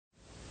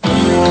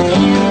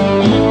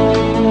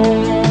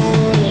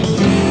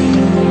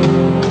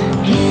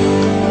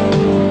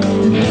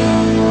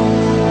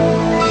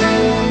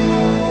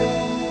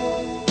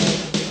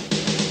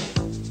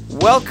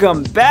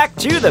Welcome back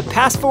to the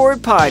Pass Forward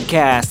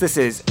Podcast. This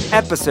is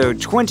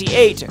episode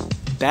 28,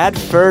 Bad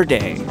Fur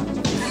Day.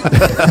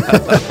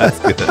 That's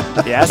good.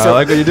 Yeah, so I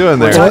like what you're doing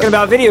there. we're talking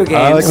about video games.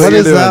 I like What what you're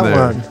is doing that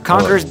there. one?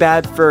 Conker's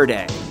Bad Fur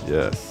Day.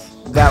 Yes.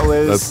 That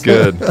was That's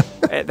good.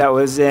 That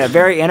was a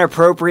very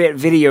inappropriate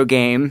video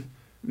game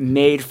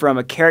made from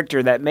a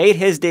character that made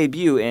his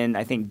debut in,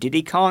 I think,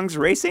 Diddy Kong's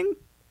Racing?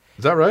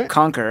 Is that right?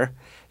 Conker.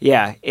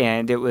 Yeah,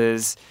 and it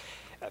was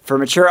for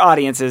mature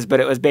audiences, but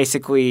it was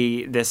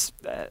basically this,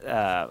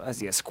 was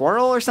he a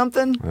squirrel or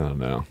something? I don't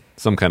know.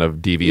 Some kind of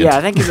deviant. Yeah,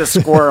 I think he's a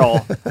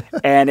squirrel,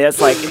 and it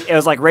was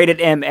like rated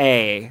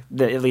MA.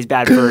 At least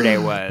Bad Fur Day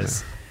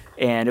was,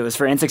 and it was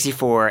for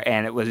N64,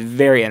 and it was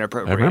very I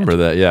inappropriate. remember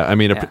that. Yeah. I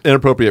mean, Yeah.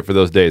 inappropriate for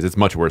those days. It's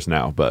much worse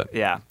now, but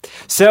Yeah.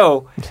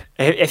 So,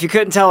 if you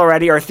couldn't tell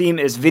already, our theme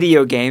is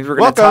video games. We're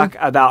going to Welcome.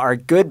 talk about our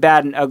good,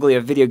 bad, and ugly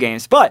of video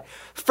games. But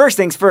first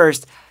things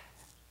first,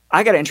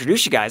 I got to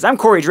introduce you guys. I'm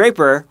Corey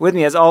Draper. With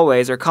me, as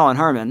always, are Colin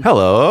Harmon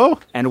hello.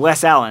 and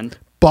Wes Allen.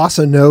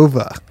 Bossa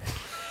Nova.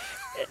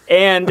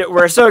 And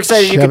we're so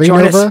excited you could Chevy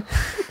join Nova?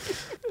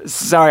 us.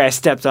 Sorry, I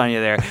stepped on you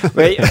there.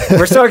 But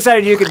we're so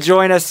excited you could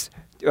join us.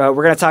 We're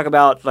going to talk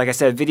about, like I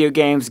said, video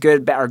games,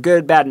 good,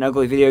 bad, and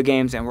ugly video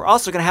games. And we're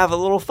also going to have a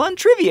little fun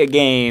trivia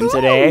game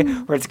today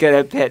where it's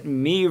going to pit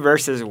me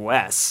versus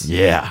Wes.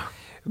 Yeah.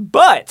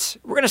 But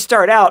we're going to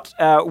start out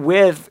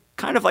with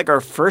kind of like our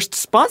first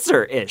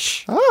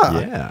sponsor-ish.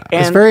 Yeah.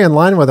 It's And very in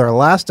line with our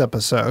last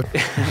episode.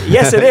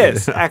 yes, it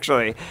is,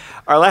 actually.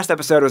 Our last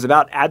episode was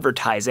about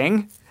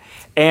advertising.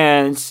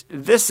 And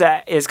this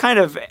is kind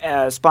of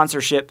a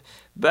sponsorship,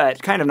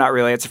 but kind of not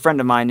really. It's a friend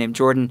of mine named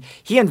Jordan.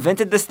 He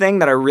invented this thing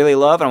that I really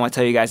love and I want to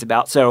tell you guys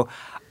about. So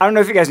I don't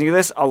know if you guys knew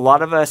this. A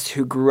lot of us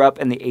who grew up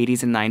in the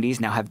 80s and 90s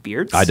now have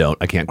beards. I don't.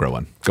 I can't grow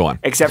one. Go on.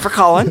 Except for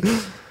Colin.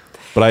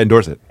 But I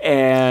endorse it.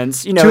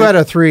 And, you know. 2 out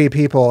of 3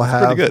 people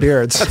have good.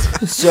 beards.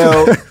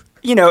 So,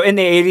 you know, in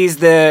the 80s,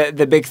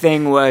 the big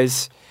thing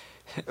was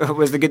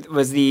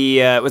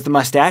the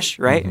mustache,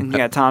 right? And you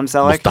got Tom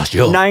Selleck.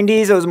 Mustachio.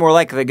 90s, it was more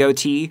like the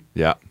goatee.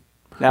 Yeah.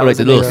 That was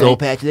a big thing.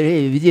 patch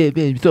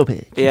there. Soul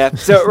patch. Yeah.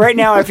 So right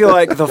now, I feel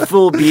like the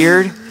full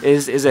beard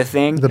is a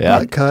thing. The Yeah.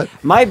 butt cut.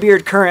 My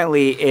beard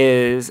currently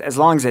is as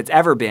long as it's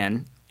ever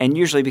been, and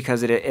usually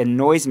because it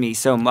annoys me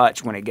so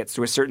much when it gets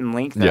to a certain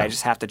length that Yeah. I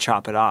just have to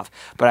chop it off.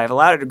 But I've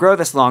allowed it to grow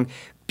this long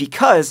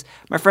because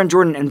my friend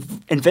Jordan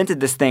invented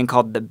this thing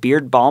called the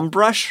beard balm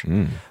brush,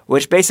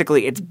 which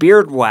basically it's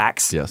beard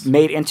wax Yes.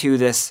 made into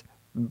this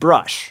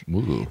brush.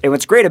 Ooh. And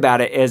what's great about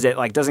it is it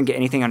like doesn't get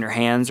anything on your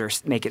hands or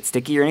make it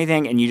sticky or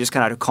anything, and you just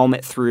kind of comb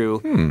it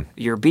through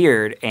your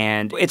beard.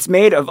 And it's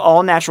made of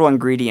all natural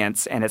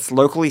ingredients, and it's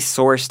locally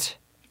sourced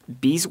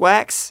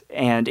beeswax,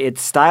 and it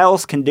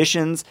styles,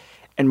 conditions,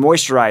 and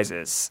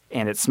moisturizes,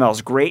 and it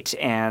smells great.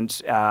 And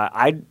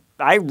I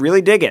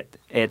really dig it.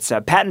 It's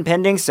patent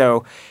pending,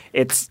 so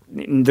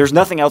there's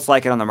nothing else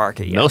like it on the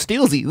market yet. No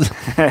steelsies.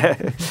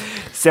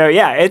 So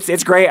yeah,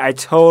 it's great. I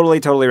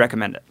totally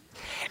recommend it.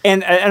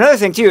 And another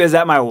thing too is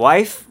that my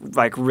wife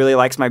like really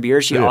likes my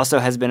beard. She Yeah. also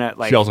has been a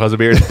like She also has a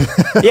beard.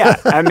 yeah.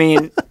 I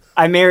mean,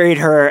 I married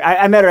her.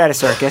 I met her at a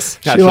circus.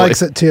 She Naturally.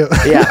 likes it too.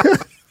 Yeah.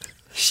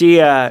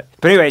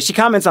 But anyway, she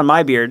comments on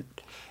my beard,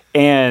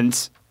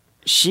 and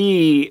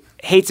she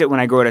hates it when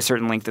I grow it a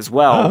certain length as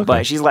well. Oh, okay.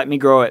 But she's let me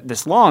grow it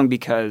this long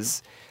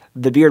because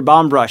the beard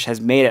balm brush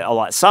has made it a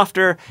lot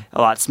softer,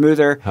 a lot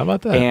smoother. How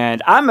about that?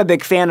 And I'm a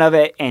big fan of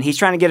it, and he's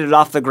trying to get it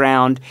off the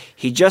ground.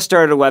 He just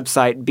started a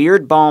website,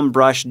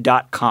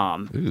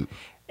 beardbalmbrush.com. Ooh.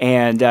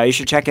 And you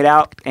should check it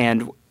out.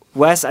 And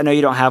Wes, I know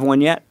you don't have one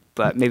yet,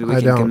 but maybe we I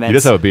can don't. convince. You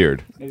just have a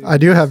beard. I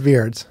do have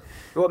beards.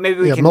 Well,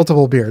 maybe we Yeah, can.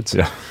 multiple beards.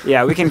 Yeah.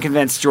 Yeah, we can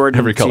convince Jordan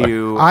Every color.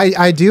 to.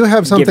 I do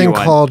have you something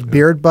one. called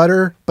beard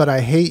butter, but I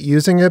hate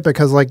using it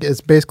because like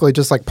it's basically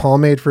just like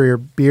pomade for your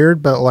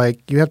beard, but like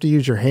you have to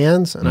use your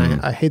hands, and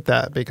I hate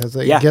that because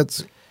it Yeah.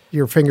 gets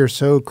your fingers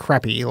so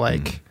crappy.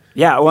 Like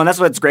Yeah, well, and that's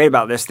what's great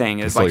about this thing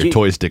is It's like your you-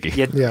 toy sticky.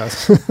 you-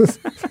 yes,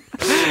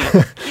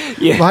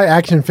 yeah, my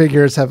action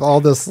figures have all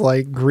this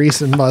like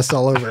grease and must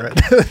all over it.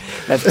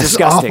 that's It's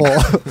disgusting.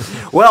 awful.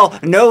 Well,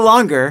 no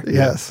longer.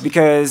 Yes.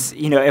 Because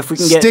if we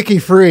can get Sticky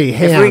free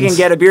hands. if we can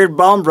get a beard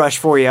balm brush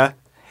for you,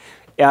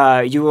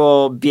 you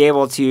will be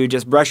able to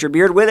just brush your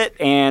beard with it,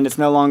 and it's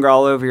no longer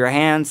all over your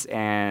hands,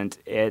 and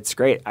it's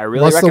great. I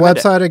really What's the recommend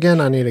website again?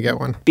 I need to get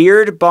one. it.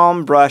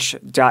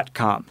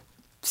 Beardbalmbrush.com.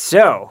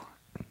 So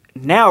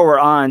now we're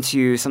on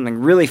to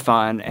something really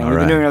fun, and All we've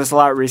been right. doing this a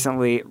lot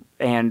recently,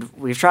 and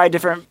we've tried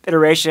different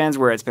iterations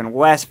where it's been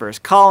Wes versus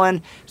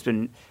Colin, it's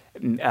been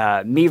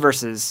me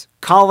versus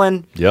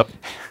Colin, Yep.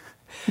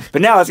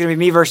 but now it's going to be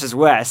me versus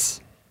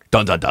Wes.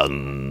 Dun dun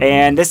dun.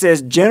 And this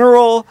is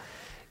general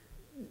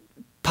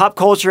pop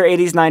culture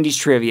 80s, 90s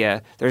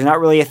trivia. There's not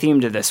really a theme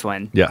to this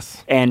one.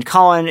 Yes. And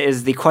Colin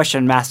is the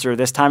question master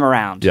this time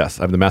around. Yes.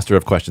 I'm the master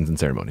of questions and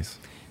ceremonies.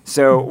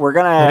 So we're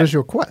What gonna. is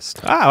your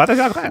quest? What is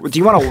that? Do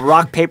you want to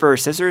rock paper or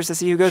scissors to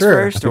see who goes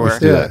Sure. first, or Let's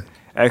do that.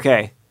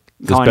 okay?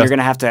 Colin, you're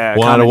gonna have to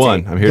one out of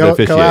one. commentate. I'm here to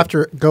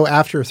officiate. Go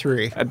after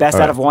 3. Best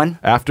All out right. of one.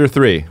 After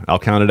 3, I'll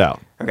count it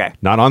out. Okay.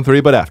 Not on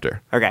 3, but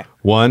after. Okay.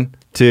 1,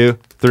 2,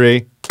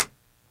 3.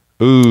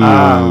 Ooh.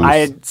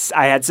 I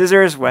had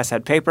scissors. Wes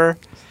had paper.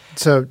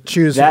 So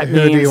choose That who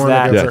do means you want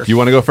that- to go Yeah. first. Do you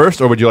want to go first,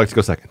 or would you like to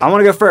go second? I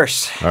want to go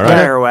first. All right. Get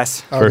there,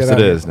 Wes. I'll First get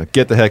it out of is. Now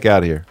get the heck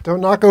out of here.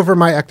 Don't knock over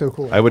my ecto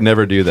cooler. I would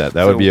never do that.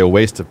 That So- would be a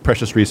waste of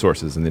precious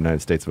resources in the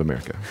United States of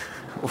America.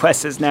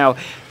 Wes is now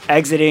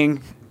exiting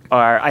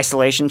our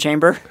isolation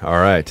chamber. All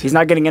right. He's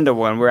not getting into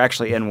one. We're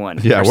actually in one.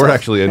 Yeah, we're ourselves.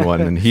 actually in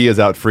one, and he is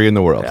out free in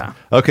the world. Yeah.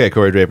 Okay,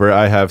 Corey Draper,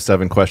 I have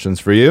 7 questions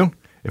for you.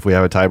 If we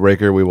have a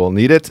tiebreaker, we will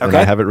need it, and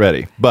I Okay. have it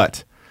ready.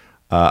 But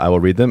I will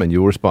read them, and you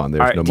will respond.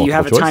 There's All right, no do you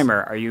have a multiple choice.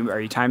 timer? Are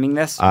you timing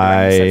this? Or do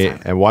I need to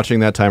set time? am watching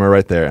that timer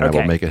right there, and I Okay.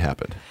 will make it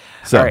happen.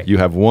 So All right. you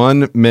have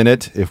 1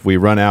 minute. If we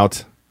run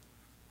out,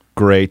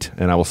 great,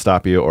 and I will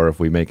stop you, or if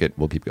we make it,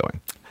 we'll keep going.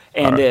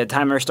 And All right. the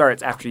timer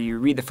starts after you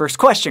read the first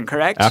question,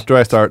 correct? After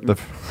I start the...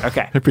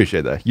 Okay. I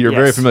appreciate that. You're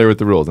very Yes. familiar with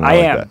the rules, and I, I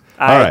like am. that.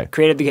 I All right.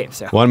 created the game,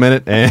 so. 1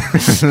 minute, and...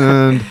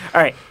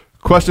 All right.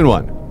 Question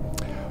 1.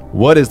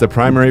 What is the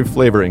primary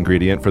flavor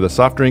ingredient for the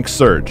soft drink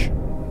Surge?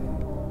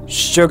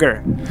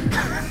 Sugar.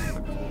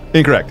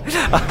 Incorrect.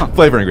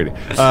 Flavor ingredient.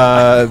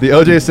 The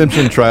O.J.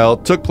 Simpson trial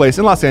took place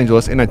in Los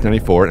Angeles in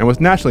 1994 and was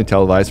nationally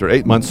televised for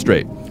 8 months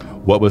straight.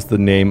 What was the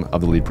name of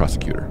the lead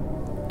prosecutor?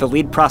 The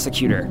lead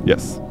prosecutor.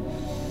 Yes.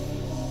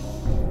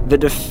 The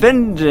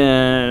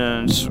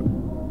defendant.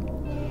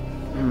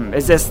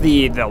 Is this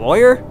the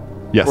lawyer?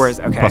 Yes. Or is,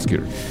 okay.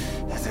 Prosecutor.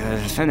 The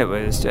defendant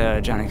was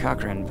Johnny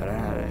Cochran, but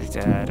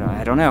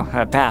I don't know.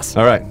 Pass.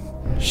 All right.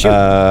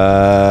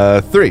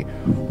 Shoot. 3.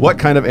 What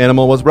kind of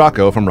animal was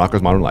Rocco from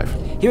Rocco's Modern Life?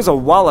 He was a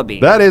wallaby.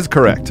 That is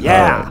correct.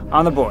 yeah, All right.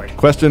 on the board.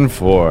 Question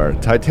 4.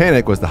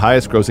 Titanic was the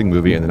highest grossing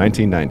movie in the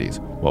 1990s.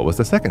 What was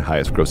the second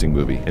highest grossing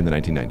movie in the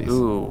 1990s?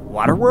 Ooh,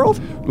 Waterworld?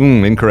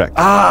 Incorrect.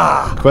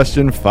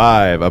 Question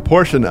 5. A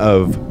portion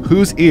of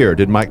whose ear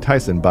did Mike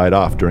Tyson bite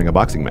off during a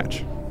boxing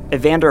match?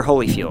 Evander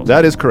Holyfield.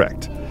 That is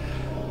correct.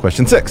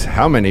 Question 6.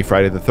 How many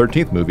Friday the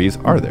 13th movies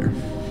are there?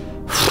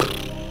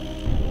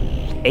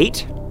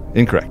 8?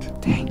 Incorrect.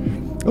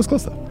 Dang. That was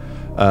close though.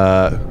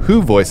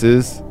 Who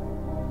voices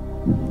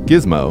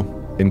Gizmo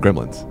in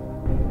Gremlins?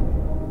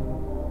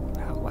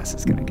 Oh, Wes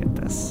is going to get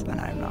this, and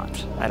I'm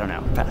not. I don't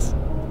know. Pass.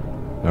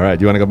 All right.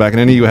 Do you want to go back in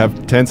any? You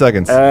have 10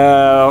 seconds.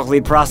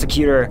 Lead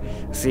prosecutor.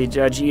 Let's see,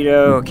 Judge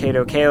Ito,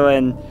 Kato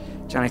Kalin,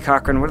 Johnny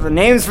Cochran. What are the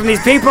names from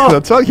these people?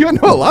 That's all. You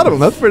know a lot of them.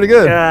 That's pretty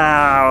good.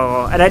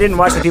 Oh, and I didn't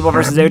watch the People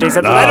versus O.J.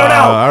 Simpson. I don't know.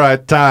 All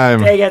right.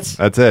 Time. Dang it.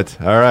 That's it.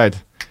 All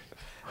right.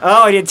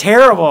 Oh, I did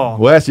terrible.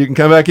 Wes, you can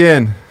come back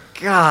in.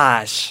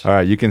 Gosh. All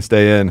right. You can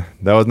stay in.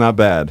 That was not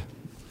bad.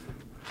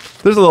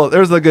 There's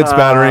a good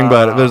spattering,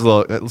 but there's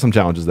some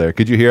challenges there.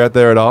 Could you hear it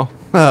there at all?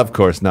 Of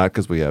course not,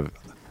 because we have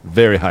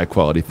very high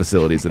quality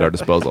facilities at our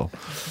disposal.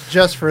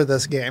 Just for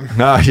this game.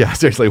 Yeah,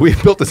 seriously, we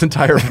built this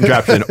entire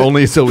contraption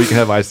only so we can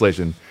have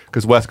isolation,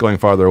 because Wes going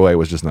farther away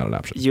was just not an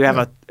option. You have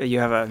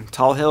a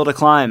tall hill to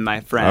climb,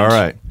 my friend. All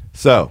right,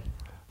 so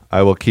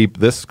I will keep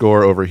this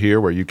score over here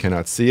where you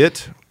cannot see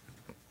it.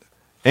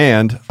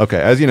 And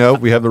okay, as you know,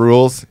 we have the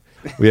rules.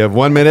 We have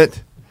 1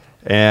 minute,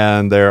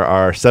 and there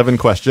are 7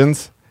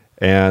 questions,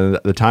 and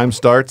the time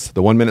starts.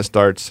 The 1 minute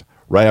starts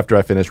right after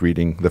I finish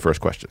reading the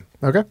first question.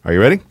 Okay. Are you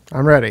ready?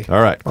 I'm ready.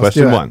 All right. Let's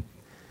do Question it. 1.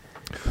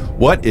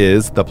 What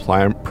is the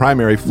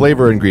primary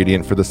flavor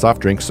ingredient for the soft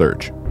drink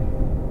Surge?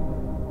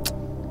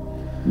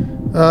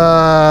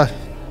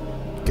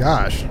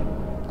 Gosh.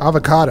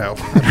 Avocado.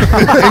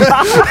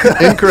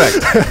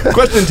 Incorrect.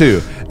 Question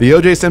 2. The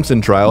O.J.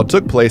 Simpson trial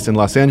took place in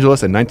Los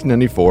Angeles in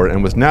 1994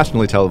 and was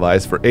nationally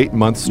televised for 8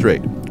 months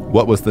straight.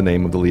 What was the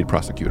name of the lead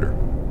prosecutor?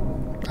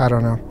 I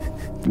don't know.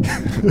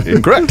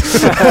 Incorrect.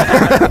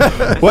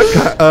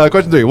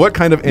 Question 3. What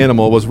kind of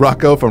animal was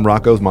Rocco from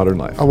Rocco's Modern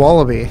Life? A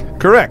wallaby.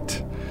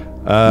 Correct.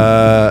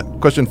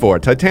 Question 4.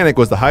 Titanic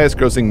was the highest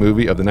grossing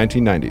movie of the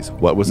 1990s.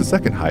 What was the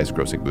second highest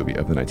grossing movie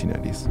of the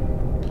 1990s?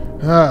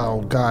 Oh,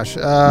 gosh.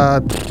 I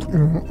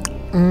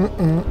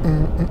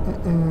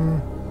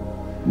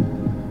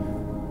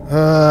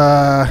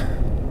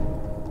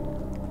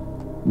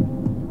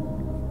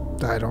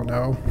don't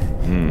know.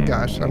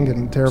 Gosh, I'm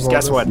getting terrible. Just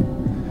guess at what? this.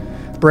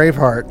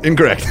 Braveheart.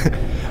 Incorrect.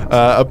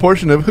 A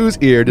portion of whose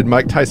ear did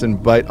Mike Tyson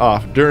bite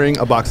off during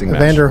a boxing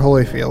match? Evander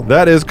Holyfield.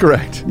 That is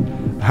correct.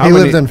 He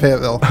lived in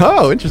Fayetteville.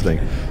 Oh, interesting.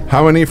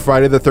 How many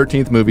Friday the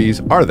 13th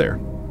movies are there?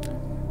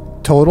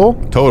 Total?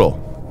 Total.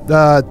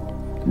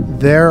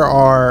 There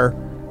are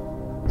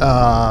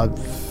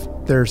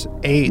there's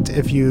 8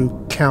 if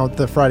you count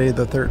the Friday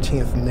the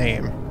 13th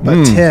name,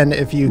 but 10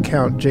 if you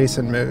count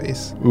Jason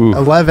movies. Ooh.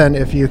 11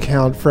 if you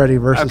count Freddy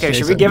versus Okay,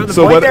 Jason. should we give it the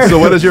So point what? there? So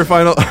what is your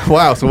final?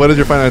 Wow. So what is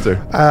your final answer?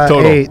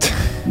 Total. 8.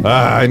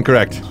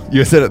 Incorrect.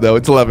 You said it though.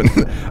 It's 11.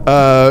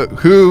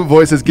 Who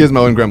voices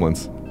Gizmo in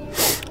Gremlins?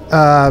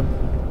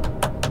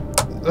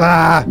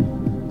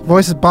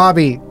 Voice is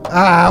Bobby.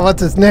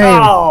 What's his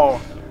name?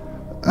 Oh.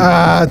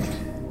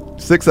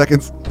 6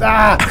 seconds.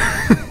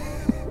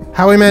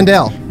 Howie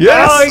Mandel.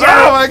 Yes! Oh, you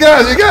got it. My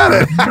gosh, you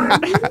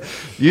got it!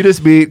 You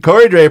just beat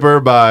Corey Draper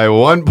by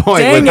 1 point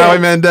Dang with it. Howie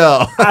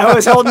Mandel. I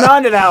was holding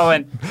on to that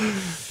one.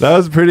 That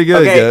was pretty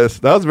good, Okay. guys.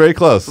 That was very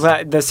close.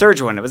 But the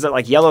Surge one, was it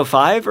like Yellow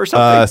 5 or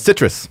something?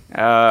 Citrus.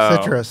 Oh.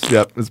 Citrus.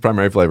 Yep, it's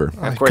primary flavor.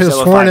 Of course, Could've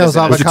Yellow sworn 5 it was is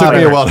in Which it took avocado.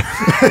 me a while.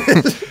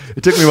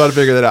 It took me a while to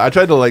figure that out. I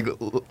tried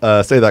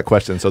to say that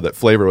question so that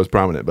flavor was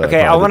prominent, but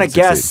Okay, I probably want to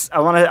didn't guess. succeed.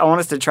 I want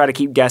us to try to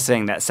keep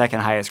guessing that second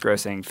highest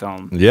grossing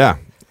film. Yeah.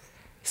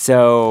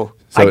 So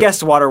So- I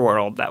guessed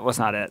Waterworld. That was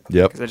not it.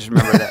 Yep. Because I just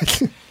remember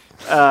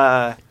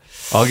that.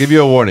 I'll give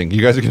you a warning.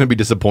 You guys are going to be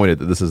disappointed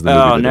that this is the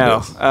movie. Oh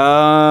that it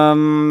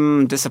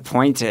no. is.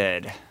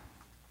 Disappointed.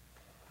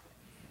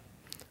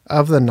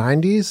 Of the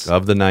 90s?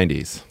 Of the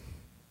 90s.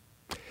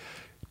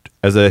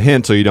 As a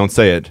hint, so you don't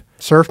say it,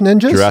 Surf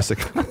Ninjas? Jurassic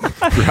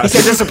He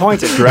said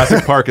disappointed.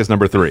 Jurassic Park is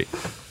number 3.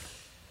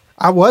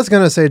 I was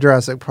going to say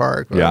Jurassic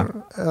Park. Yeah.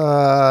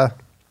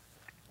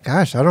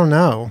 Gosh, I don't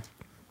know.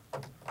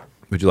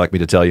 Would you like me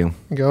to tell you?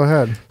 Go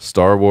ahead.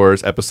 Star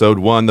Wars Episode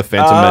 1, The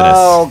Phantom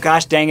Oh Menace.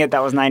 gosh, dang it!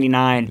 That was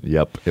 99.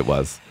 Yep, it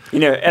was. You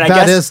know, and I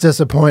That guess is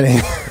disappointing.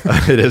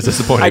 It is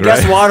disappointing, I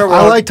guess right? Waterworld.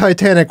 I like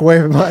Titanic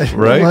way much,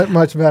 Right?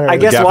 much better. I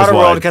guess gap is Waterworld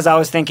wide. because I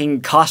was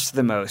thinking cost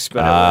the most,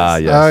 but it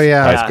was. Yes. Oh,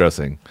 yeah. Highest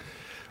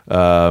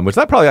grossing. Which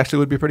that probably actually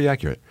would be pretty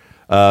accurate.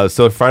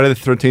 So Friday the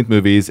 13th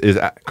movies is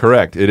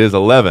correct. It is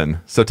 11.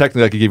 So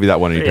technically I could give you that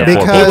one. And you Yeah. can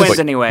have 4 Because- points, He wins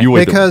but anyway. You win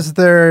the- Because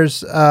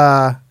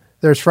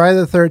there's Friday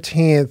the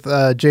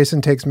 13th,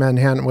 Jason Takes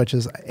Manhattan, which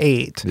is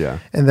 8. Yeah.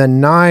 And then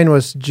 9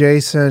 was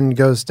Jason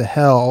Goes to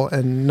Hell.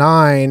 And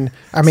 10,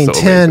 So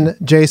 10,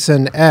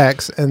 Jason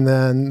X. And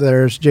then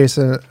there's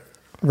Jason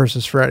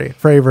versus Freddy.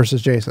 Freddy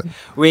versus Jason.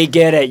 We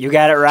get it. You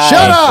got it right.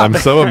 Shut up! I'm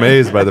so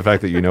amazed by the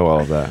fact that you know all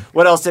of that.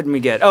 What else didn't we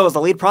get? Oh, it was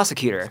the lead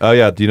prosecutor. Oh,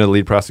 yeah. Do you know the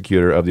lead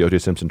prosecutor of the O.J.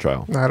 Simpson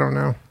trial? I don't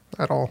know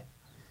at all.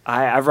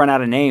 I've run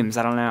out of names.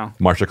 I don't know.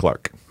 Marsha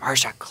Clark.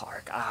 Marsha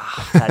Clark.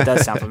 Ah, that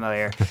does sound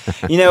familiar.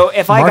 You know,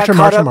 if I got Marsha,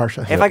 caught Marsha, up,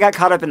 Marsha. if I got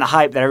caught up in the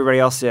hype that everybody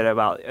else did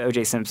about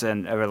O.J.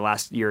 Simpson over the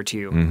last year or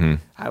two,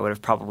 I would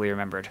have probably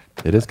remembered.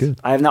 It is good.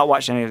 I have not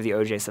watched any of the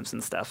O.J.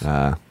 Simpson stuff,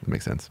 That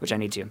makes sense. which I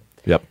need to.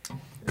 Yep.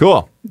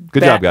 Cool.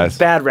 Good job, guys.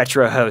 Bad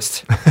retro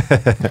host.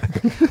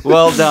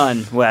 Well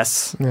done,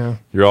 Wes. Yeah.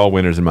 You're all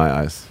winners in my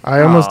eyes.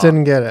 I almost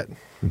didn't get it.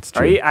 It's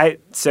true. Are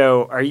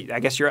you? Are you? I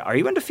guess are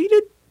you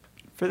undefeated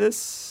for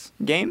this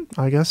game?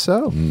 I guess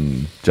so.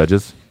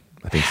 Judges?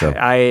 I think so.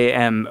 I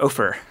am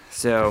Ofer.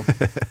 So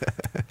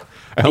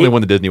I only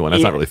won the Disney one.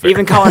 That's not really fair.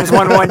 Even Collins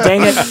won one.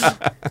 Dang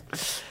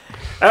it.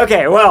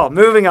 Okay, well,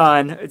 moving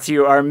on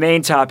to our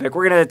main topic.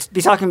 We're going to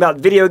be talking about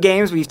video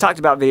games. We've talked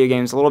about video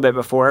games a little bit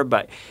before,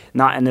 but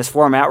not in this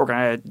format. We're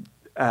going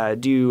to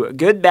do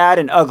good, bad,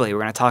 and ugly.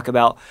 We're going to talk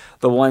about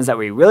the ones that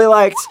we really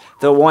liked,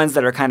 the ones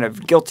that are kind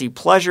of guilty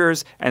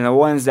pleasures, and the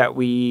ones that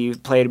we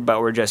played but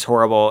were just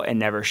horrible and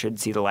never should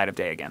see the light of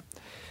day again.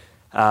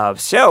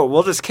 So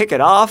we'll just kick it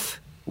off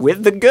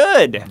with the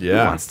good.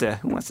 Yeah.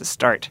 Who wants to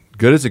start?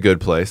 Good is a good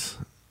place.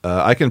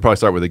 I can probably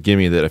start with a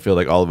gimme that I feel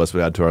like all of us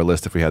would add to our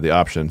list if we had the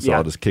option. So Yeah.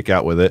 I'll just kick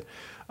out with it.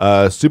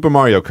 Super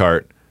Mario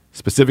Kart,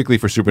 specifically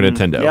for Super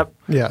Nintendo. Yep.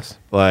 Yes.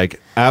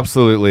 Like,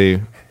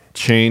 absolutely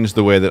changed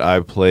the way that I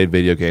played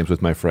video games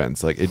with my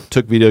friends. Like, it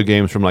took video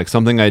games from like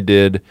something I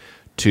did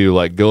to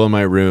like go in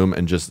my room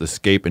and just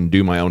escape and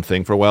do my own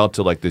thing for a while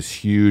to like this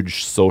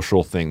huge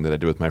social thing that I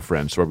do with my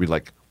friends. So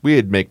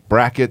we'd make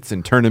brackets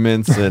and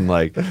tournaments and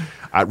like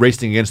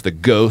racing against the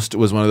ghost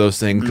was one of those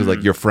things because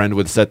like your friend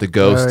would set the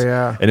ghost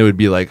yeah. and it would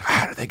be like,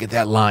 how did they get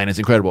that line? It's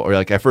incredible. Or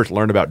like I first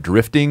learned about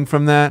drifting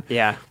from that.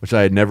 Yeah. Which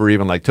I had never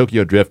even like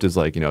Tokyo Drift is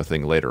like, a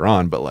thing later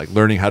on, but like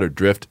learning how to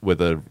drift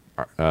with a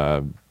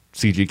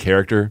CG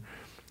character,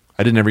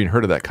 I didn't ever even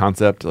heard of that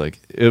concept. Like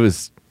it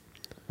was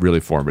really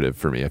formative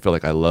for me. I feel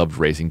like I loved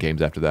racing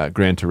games after that.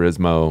 Gran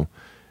Turismo,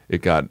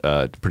 it got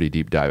a pretty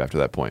deep dive after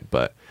that point,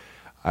 but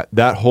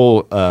that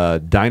whole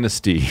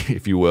dynasty,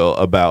 if you will,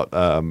 about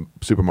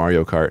Super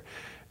Mario Kart,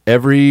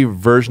 every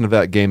version of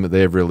that game that they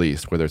have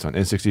released, whether it's on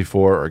N64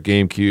 or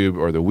GameCube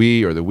or the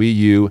Wii or the Wii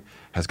U,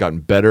 has gotten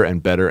better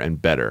and better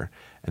and better.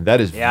 And that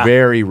is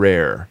very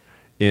rare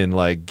in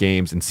like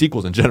games and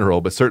sequels in general,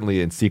 but certainly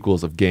in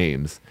sequels of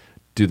games,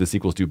 do the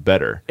sequels do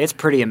better? It's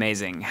pretty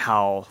amazing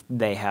how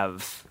they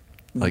have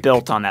Like,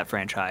 built on that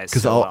franchise.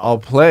 Because so I'll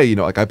play,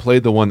 like I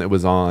played the one that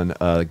was on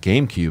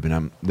GameCube,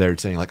 and they're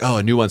saying like, oh,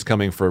 a new one's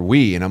coming for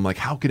Wii, and I'm like,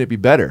 how could it be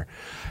better?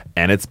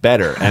 And it's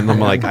better. And I'm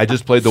like, I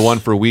just played the one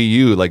for Wii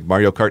U, like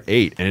Mario Kart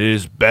 8, and it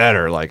is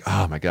better. Like,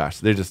 oh my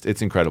gosh,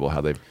 it's incredible how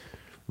they've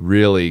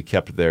really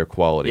kept their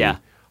quality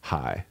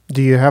high.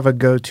 Do you have a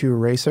go-to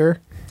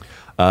racer?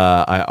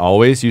 I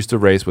always used to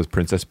race with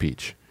Princess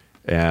Peach,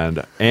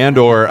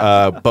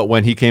 but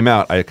when he came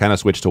out, I kind of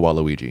switched to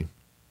Waluigi.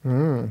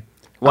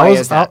 Why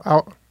is that?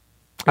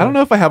 I don't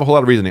know if I have a whole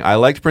lot of reasoning. I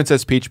liked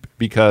Princess Peach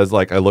because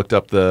like I looked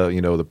up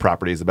the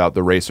properties about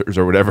the racers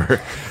or whatever,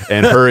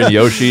 and her and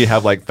Yoshi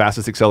have like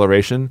fastest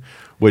acceleration,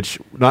 which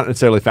not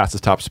necessarily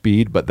fastest top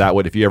speed, but that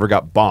would, if you ever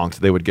got bonked,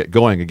 they would get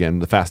going again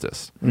the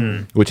fastest,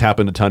 which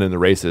happened a ton in the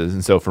races.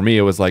 And so for me,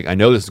 it was like, I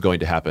know this is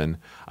going to happen.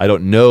 I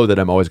don't know that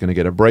I'm always going to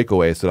get a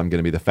breakaway, so that I'm going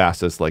to be the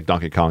fastest, like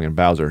Donkey Kong and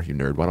Bowser. You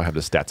nerd. Why do I have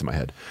the stats in my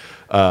head?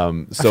 I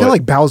feel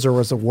like Bowser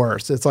was the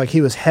worst. It's like he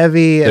was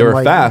heavy. They and were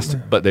like, fast,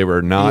 but they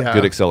were not Yeah.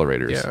 good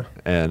accelerators. Yeah.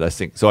 And I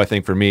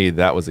think for me,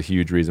 that was a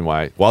huge reason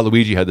why.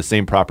 Waluigi had the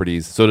same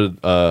properties, so did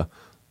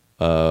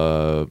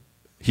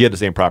he had the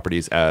same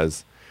properties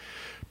as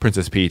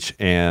Princess Peach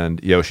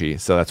and Yoshi,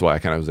 so that's why I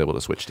kind of was able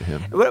to switch to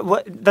him.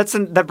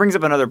 That brings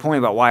up another point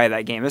about why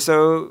that game is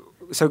so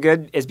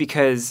good, is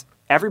because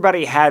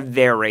everybody had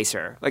their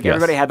racer. Like Yes.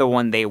 everybody had the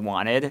one they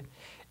wanted.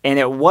 And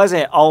it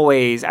wasn't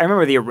always. I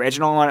remember the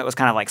original one. It was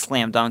kind of like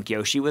slam dunk.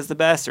 Yoshi was the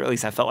best, or at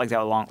least I felt like that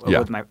along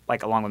with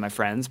my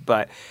friends.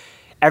 But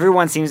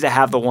everyone seems to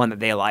have the one that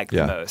they like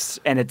the most,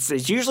 and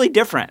it's usually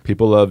different.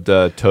 People loved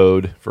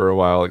Toad for a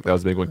while. Like that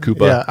was a big one.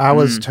 Koopa. Yeah, I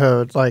was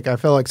Toad. Like I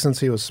feel like since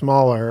he was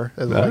smaller,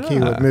 like he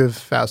would move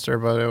faster,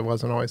 but it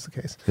wasn't always the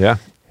case. Yeah,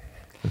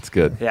 that's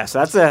good. Yeah,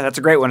 so that's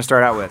a great one to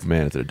start out with.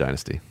 Man, it's a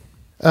dynasty.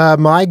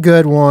 My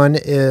good one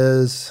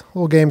is a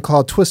little game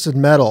called Twisted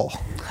Metal.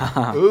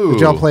 Ooh.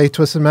 Did y'all play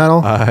Twisted Metal?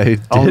 I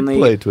did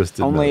play Twisted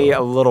Metal. Only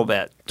a little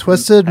bit.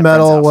 Twisted At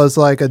Metal friend's house. was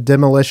like a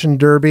demolition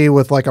derby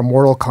with like a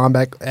Mortal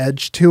Kombat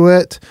edge to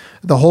it.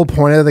 The whole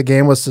point of the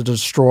game was to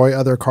destroy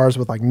other cars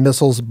with like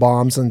missiles,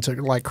 bombs, and to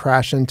like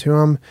crash into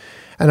them.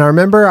 And I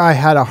remember I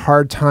had a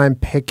hard time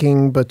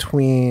picking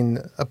between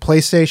a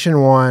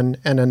PlayStation 1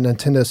 and a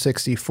Nintendo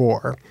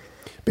 64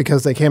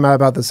 because they came out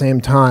about the same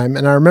time.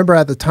 And I remember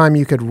at the time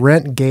you could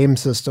rent game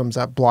systems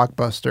at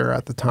Blockbuster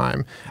at the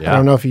time. Yeah. I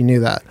don't know if you knew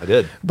that. I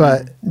did.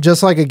 But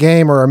just like a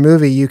game or a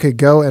movie, you could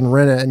go and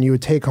rent it and you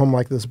would take home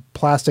like this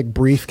plastic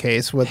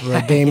briefcase with the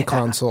game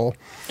console.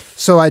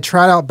 So I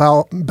tried out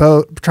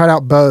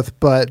both,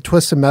 but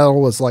Twisted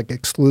Metal was like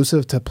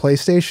exclusive to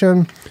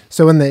PlayStation.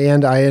 So in the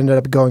end, I ended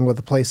up going with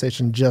the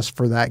PlayStation just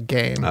for that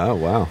game. Oh,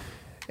 wow.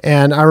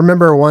 And I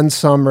remember one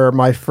summer,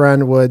 my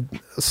friend would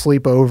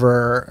sleep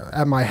over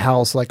at my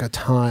house like a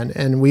ton,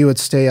 and we would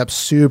stay up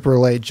super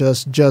late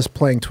just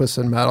playing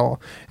Twisted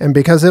Metal. And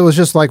because it was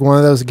just like one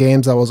of those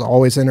games that was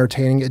always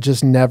entertaining, it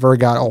just never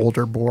got old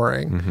or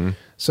boring. Mm-hmm.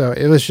 So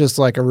it was just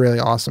like a really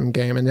awesome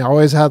game. And it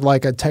always had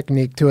like a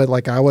technique to it.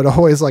 Like I would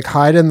always like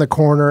hide in the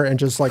corner and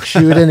just like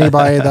shoot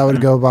anybody that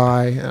would go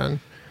by. And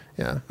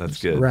yeah, That's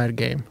it's good. a rad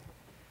game.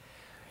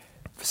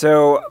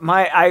 So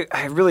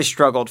I really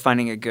struggled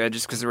finding a good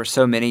just because there were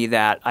so many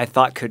that I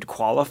thought could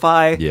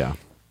qualify. Yeah.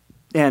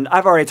 And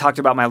I've already talked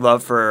about my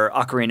love for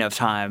Ocarina of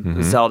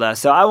Time, Zelda,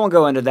 so I won't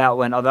go into that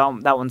one, although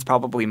that one's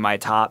probably my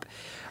top.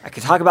 I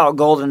could talk about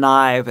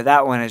GoldenEye, but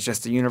that one is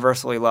just a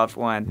universally loved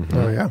one.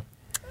 Oh,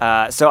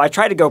 yeah. So I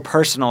tried to go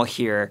personal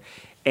here,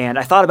 and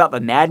I thought about the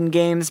Madden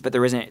games, but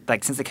there isn't,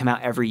 like, since they come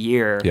out every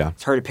year,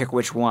 it's hard to pick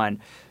which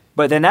one.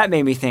 But then that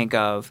made me think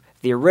of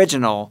the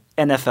original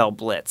NFL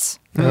Blitz.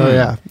 Oh,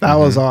 yeah. That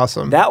was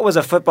awesome. That was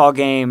a football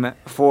game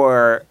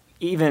for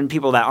even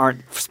people that aren't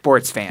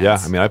sports fans. Yeah,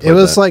 I mean, I played It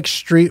was that. like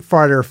Street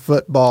Fighter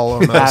football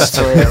almost.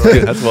 Absolutely.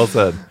 That's well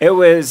said. It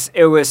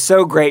was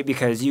so great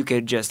because you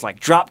could just like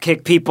drop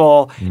kick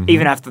people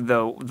even after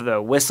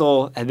the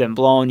whistle had been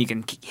blown. You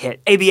can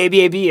hit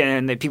AB,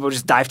 and the people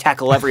just dive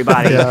tackle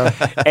everybody.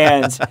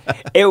 And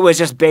it was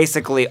just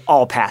basically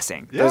all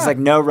passing. There was like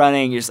no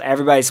running. Just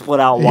everybody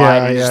split out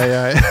wide.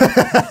 Yeah.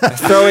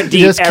 Throw it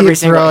deep. just keep every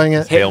single throwing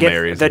it. Hail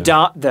Marys, The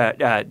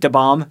Da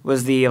Bomb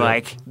was the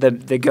like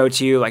the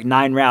go-to like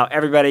 9 route.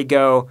 Everybody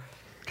go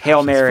Hail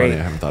That's Mary. funny.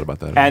 I haven't thought about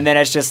that. And then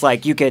it's just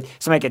like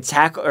somebody could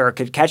tackle or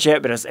could catch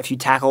it, but if you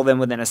tackle them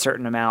within a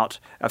certain amount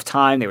of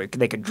time,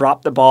 they could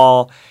drop the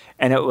ball,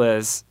 and it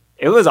was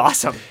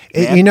awesome.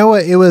 You know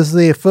what? It was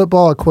the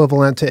football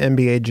equivalent to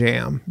NBA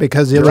Jam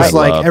because it was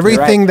like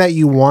everything that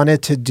you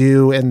wanted to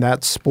do in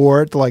that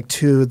sport, like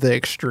to the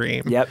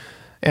extreme. Yep.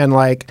 And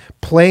like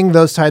playing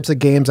those types of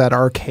games at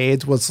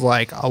arcades was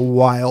like a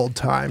wild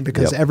time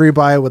because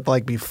everybody would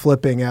like be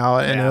flipping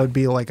out and it would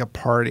be like a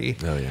party.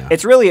 Oh, yeah.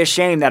 It's really a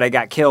shame that it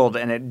got killed,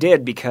 and it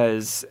did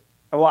because,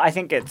 well, I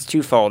think it's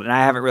twofold, and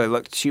I haven't really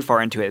looked too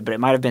far into it, but it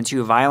might have been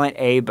too violent,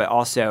 but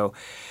also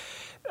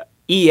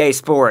EA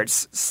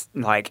Sports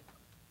like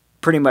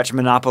pretty much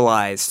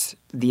monopolized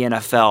the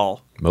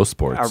NFL Most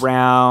sports.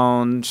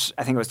 around,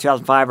 I think it was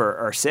 2005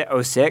 or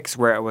 06,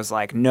 where it was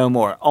like, no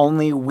more.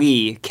 Only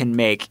we can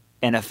make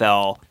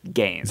NFL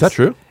games. Is that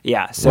true?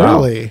 Yeah. So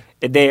Really?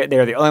 they're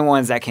the only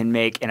ones that can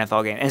make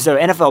NFL games. And so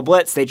NFL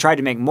Blitz, they tried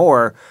to make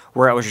more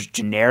where it was just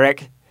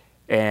generic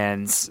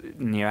and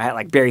had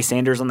like Barry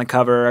Sanders on the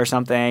cover or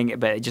something,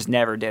 but it just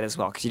never did as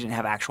well because you didn't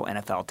have actual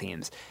NFL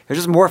teams. It was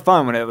just more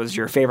fun when it was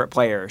your favorite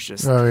players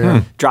just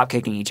drop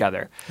kicking each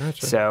other.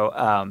 Gotcha.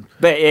 So,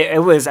 but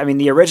it was, I mean,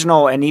 the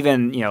original and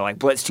even like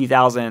Blitz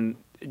 2000,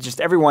 just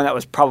everyone that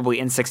was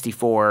probably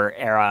N64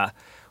 era.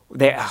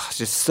 It's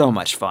just so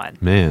much fun.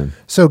 Man.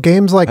 So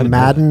games like didn't know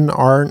Madden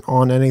aren't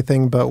on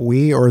anything but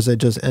Wii, or is it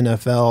just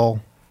NFL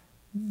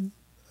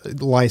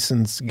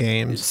licensed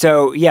games.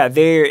 So yeah,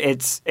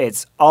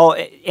 it's all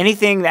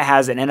anything that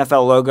has an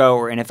NFL logo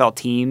or NFL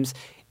teams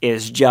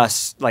is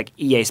just like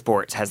EA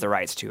Sports has the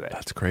rights to it.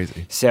 That's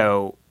crazy.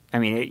 So I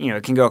mean,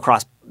 it can go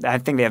across. I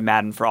think they have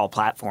Madden for all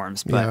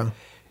platforms, but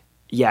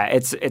yeah,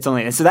 it's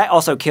only. And so that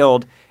also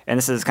killed. And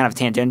this is kind of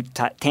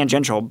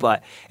tangential,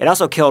 but it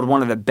also killed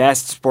one of the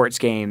best sports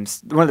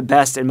games, one of the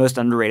best and most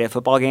underrated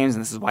football games,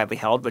 and this is widely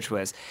held, which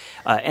was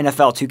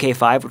NFL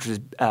 2K5, which was,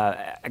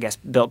 I guess,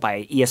 built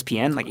by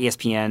ESPN, like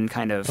ESPN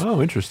kind of.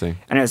 Oh, interesting.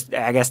 And it was,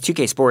 I guess,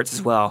 2K Sports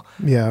as well.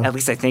 Yeah. At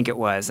least I think it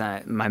was.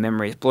 My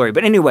memory is blurry.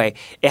 But anyway,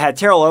 it had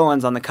Terrell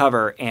Owens on the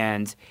cover,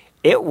 and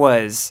it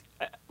was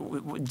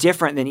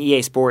different than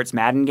EA Sports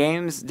Madden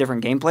games,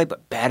 different gameplay,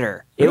 but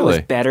better. It was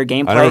Really? better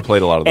gameplay. I never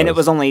played a lot of And it those.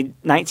 was only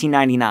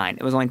 $19.99.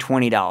 It was only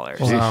 $20.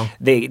 Wow.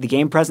 The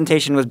game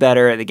presentation was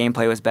better. The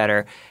gameplay was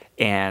better.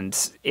 And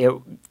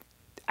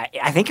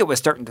I think it was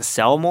starting to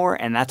sell more,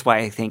 and that's why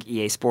I think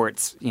EA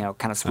Sports, kind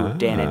of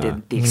swooped in and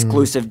did the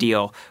exclusive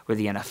deal with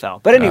the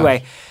NFL. But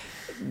anyway,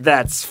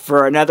 that's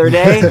for another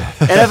day.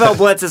 NFL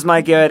Blitz is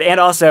my good. And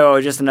also,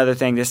 just another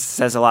thing, this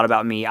says a lot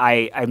about me.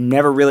 I'm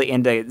never really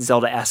into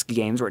Zelda-esque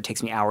games where it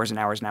takes me hours and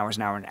hours and hours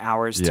and hours and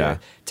hours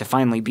to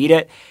finally beat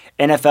it.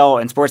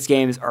 NFL and sports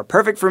games are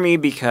perfect for me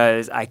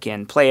because I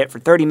can play it for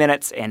 30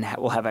 minutes and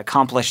we'll have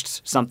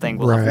accomplished something.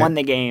 We'll have won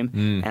the game,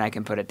 and I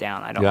can put it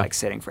down. I don't like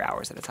sitting for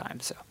hours at a time.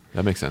 So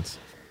That makes sense.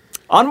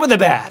 on with the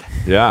bad.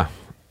 Yeah.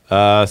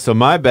 So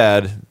my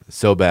bad,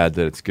 so bad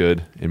that it's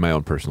good, in my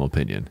own personal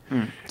opinion.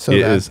 So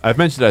bad. I've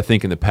mentioned it, I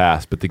think, in the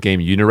past, but the game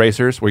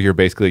Uniracers, where you're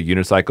basically a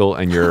unicycle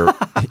and you're.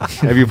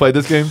 Have you played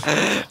this game?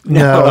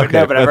 No. Okay.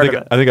 No, but I've heard of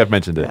it. I think I've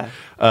mentioned it.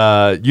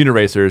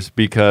 Uniracers,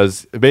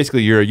 because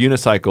basically you're a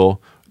unicycle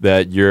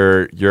that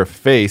your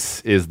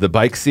face is the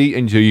bike seat,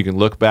 and so you can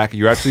look back.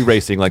 You're actually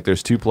racing like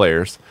there's two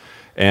players.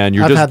 And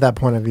you're I've just had that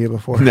point of view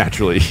before.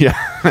 naturally, yeah.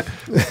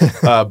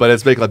 But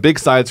it's like a big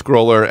side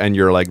scroller, and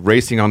you're like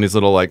racing on these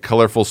little like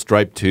colorful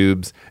striped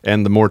tubes.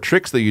 And the more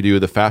tricks that you do,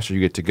 the faster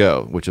you get to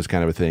go, which is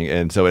kind of a thing.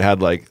 And so it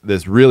had like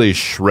this really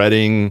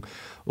shredding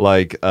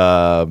like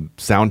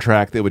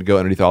soundtrack that would go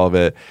underneath all of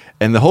it.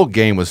 And the whole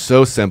game was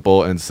so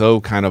simple and so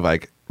kind of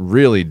like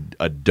really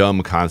a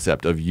dumb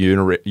concept of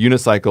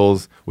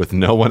unicycles with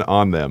no one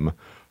on them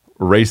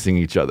racing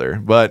each other,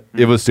 but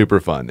it was super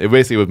fun. It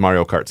basically was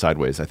Mario Kart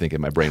sideways, I think,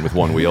 in my brain with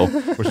one wheel,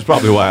 which is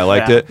probably why I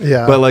liked it.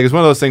 Yeah. But like it's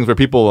one of those things where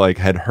people like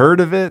had heard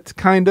of it,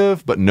 kind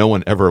of, but no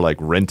one ever like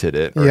rented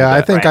it. or Yeah,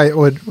 I that. think I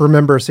would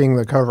remember seeing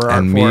the cover art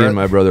And for me it. and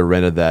my brother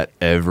rented that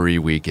every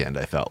weekend.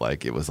 I felt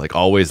like it was like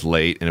always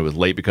late, and it was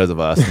late because of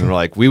us. And we're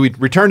like, we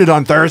returned it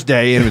on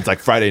Thursday, and it's like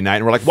Friday night,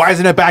 and we're like, why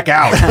isn't it back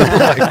out?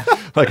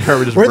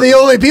 We're the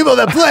only people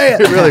that play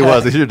It it. really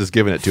was. They should have just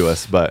given it to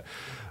us. But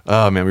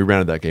oh man, we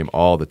rented that game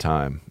all the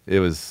time. It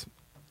was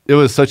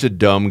such a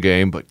dumb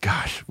game, but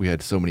gosh, we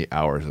had so many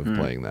hours of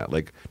playing that.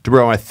 Like to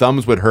where my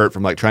thumbs would hurt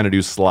from like trying to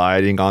do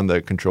sliding on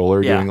the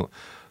controller, doing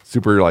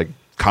super like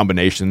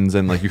combinations,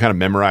 and like you kind of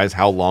memorize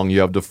how long you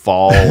have to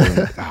fall.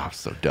 And,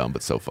 so dumb,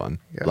 but so fun.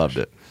 Gosh. Loved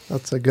it.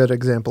 That's a good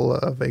example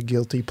of a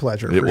guilty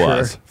pleasure. It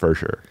was for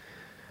sure.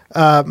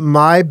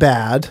 My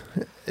bad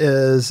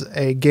is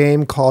a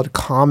game called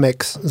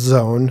Comics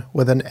Zone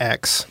with an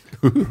X.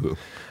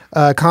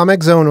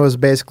 Comic Zone was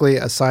basically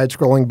a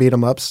side-scrolling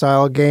beat-em-up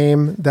style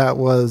game that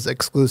was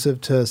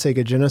exclusive to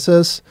Sega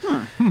Genesis,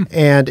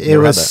 and it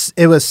Never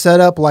had was set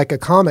up like a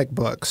comic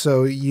book.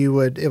 So it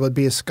would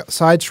be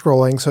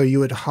side-scrolling, so you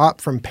would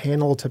hop from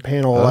panel to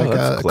panel like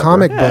that's a clever.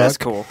 comic Yeah, book. that's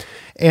cool.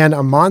 And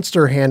a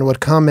monster hand would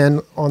come in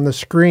on the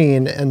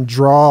screen and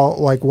draw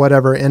like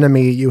whatever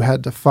enemy you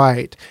had to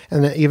fight,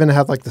 and it even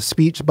had like the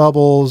speech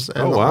bubbles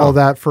and Oh, wow. all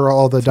that for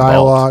all the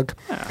dialogue.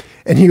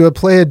 And you would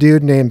play a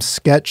dude named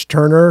Sketch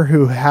Turner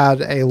who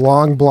had a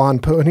long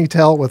blonde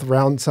ponytail with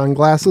round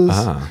sunglasses.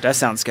 That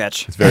sounds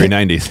sketch. It's very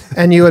 90s.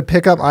 And you would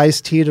pick up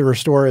iced tea to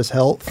restore his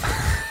health.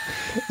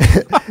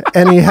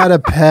 And he had a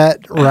pet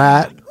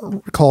rat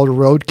called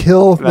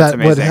Roadkill That's that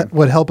amazing.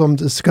 would help him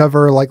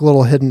discover like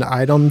little hidden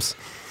items.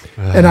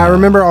 And I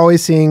remember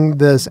always seeing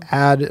this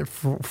ad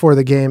for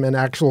the game in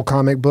actual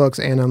comic books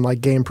and in like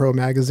GamePro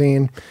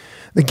magazine.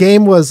 The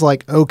game was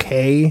like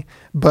okay,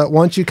 but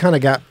once you kind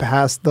of got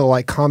past the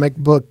like comic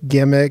book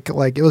gimmick,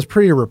 like it was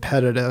pretty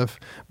repetitive.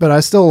 But I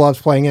still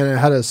loved playing it. And it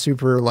had a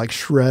super like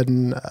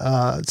shredding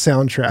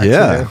soundtrack.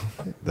 Yeah.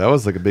 too. That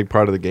was like a big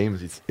part of the game,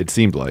 it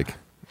seemed like.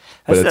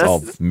 But it's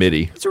all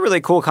MIDI. It's a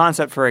really cool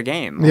concept for a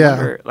game.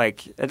 Yeah.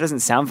 Like it doesn't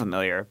sound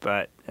familiar,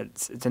 but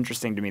it's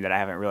interesting to me that I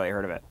haven't really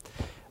heard of it.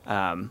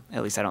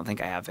 At least I don't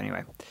think I have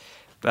anyway.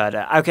 But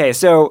okay,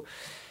 so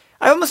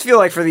I almost feel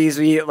like for these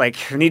we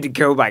need to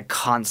go by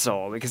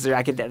console because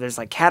there's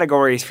like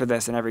categories for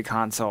this in every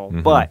console.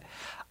 But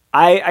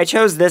I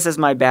chose this as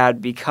my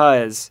bad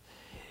because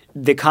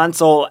the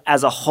console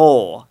as a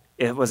whole,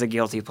 it was a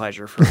guilty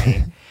pleasure for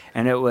me.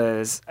 And it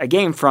was a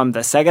game from the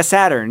Sega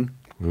Saturn.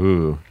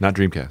 Ooh, not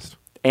Dreamcast.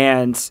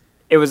 And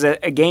it was a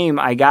game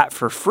I got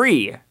for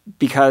free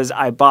because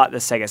I bought the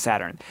Sega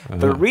Saturn.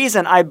 The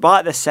reason I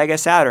bought the Sega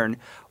Saturn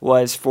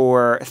was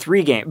for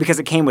 3 games, because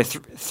it came with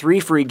 3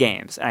 free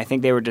games. And I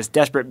think they were just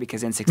desperate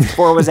because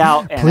N64 was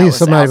out. And Please,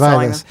 somebody buy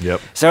outselling this. them.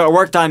 Yep. So it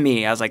worked on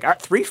me. I was like, all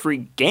right, 3 free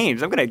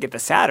games. I'm going to get the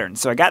Saturn.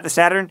 So I got the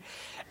Saturn,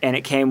 and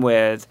it came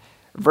with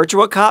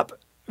Virtua Cop,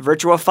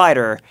 Virtua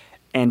Fighter,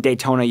 and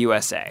Daytona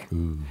USA.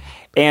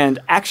 And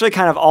actually,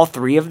 kind of all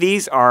 3 of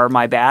these are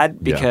my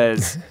bad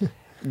because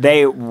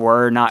they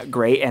were not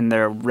great and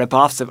they're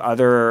ripoffs of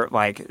other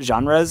like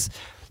genres.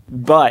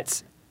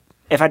 But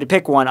if I had to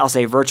pick one, I'll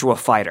say Virtua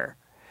Fighter.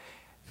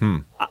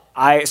 Mortal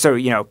Cue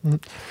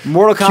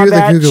the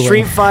Kombat, Googling.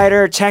 Street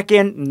Fighter,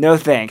 Tekken, no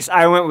thanks.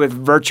 I went with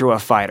Virtua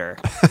Fighter.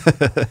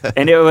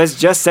 And it was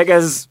just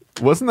Sega's.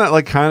 Wasn't that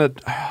like kind of?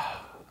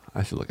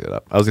 I should look it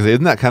up. I was gonna say,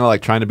 isn't that kind of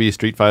like trying to be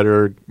Street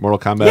Fighter, Mortal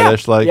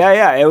Kombat-ish?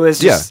 Yeah. It was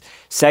just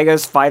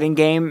Sega's fighting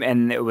game,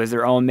 and it was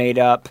their own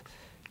made-up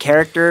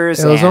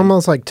characters. It was and-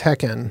 almost like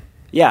Tekken.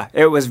 Yeah,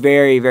 it was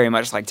very, very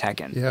much like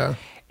Tekken. Yeah.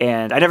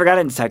 And I never got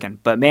into Tekken,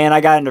 but man,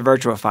 I got into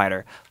Virtua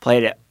Fighter.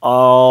 Played it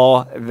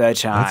all the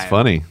time. That's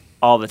funny.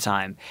 All the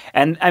time.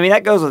 And I mean,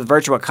 that goes with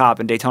Virtua Cop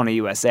and Daytona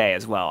USA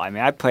as well. I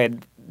mean, I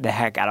played the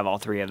heck out of all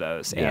 3 of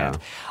those. Yeah.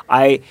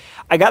 And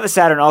I got the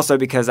Saturn also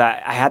because I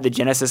had the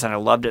Genesis and I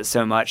loved it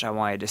so much. I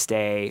wanted to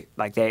stay,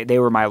 like they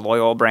were my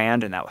loyal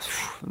brand, and that was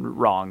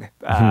wrong.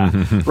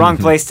 Wrong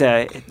place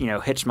to,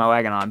 hitch my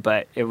wagon on.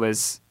 But it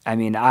was, I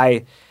mean,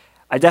 I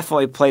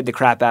definitely played the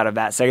crap out of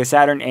that Sega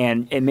Saturn,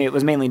 and it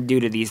was mainly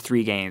due to these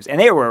 3 games. And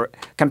they were,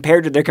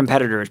 compared to their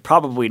competitors,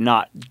 probably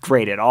not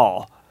great at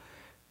all.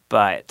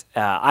 But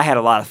I had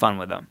a lot of fun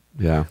with them.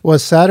 Yeah.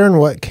 Was Saturn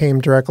what came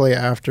directly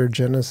after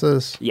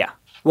Genesis? Yeah.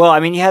 Well,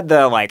 I mean, you had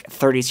the,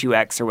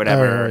 32X or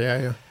whatever. Oh,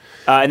 yeah.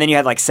 And then you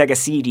had, Sega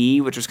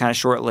CD, which was kind of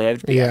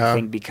short-lived. Yeah. I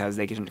think because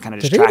they kind of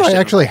just Did trashed anybody it.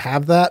 actually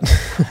have that?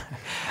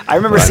 I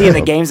remember seeing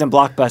the games in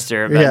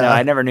Blockbuster, but Yeah. no,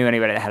 I never knew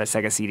anybody that had a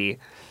Sega CD.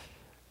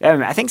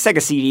 I think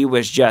Sega CD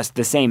was just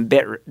the same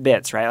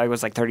bits, right? Like it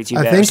was 32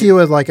 bits. I think you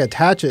would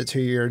attach it to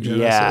your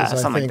Genesis. Yeah, I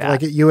something think like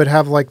that. you would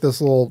have this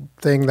little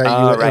thing that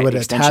right, it would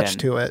extension. attach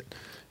to it.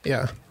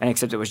 Yeah. And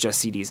except it was just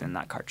CDs and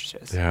not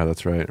cartridges. Yeah,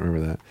 that's right. I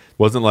remember that.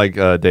 Wasn't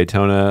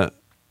Daytona,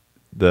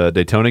 the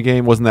Daytona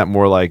game, wasn't that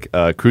more like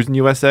Cruis'n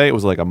USA? It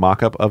was like a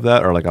mock-up of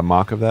that, or like a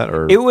mock of that,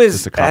 or It was,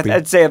 just a copy?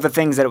 I'd say of the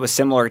things that it was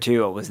similar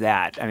to, it was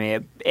that. I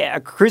mean,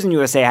 Cruis'n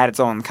USA had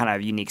its own kind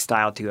of unique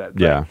style to it.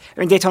 But, Yeah. I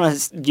mean, Daytona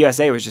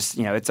USA was just,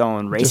 its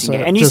own racing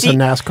game. And you just see, a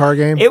NASCAR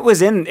game? it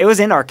was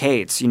in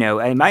arcades, and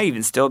it might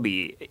even still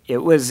be. It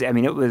was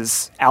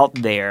out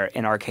there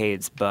in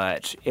arcades,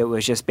 but it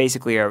was just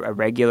basically a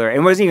regular,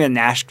 it wasn't even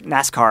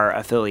NASCAR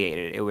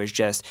affiliated. It was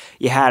just,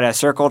 you had a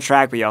circle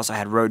track, but you also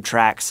had road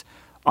tracks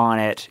on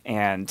it,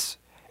 and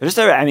it was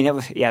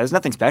just there's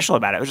nothing special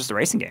about it. It was just a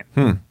racing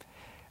game.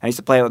 I used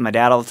to play it with my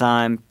dad all the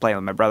time, play it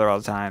with my brother all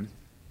the time.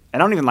 I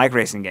don't even like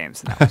racing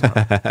games.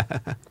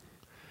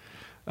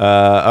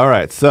 All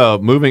right, so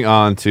moving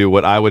on to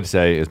what I would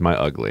say is my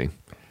ugly.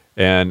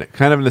 And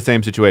kind of in the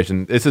same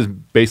situation, this is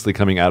basically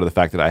coming out of the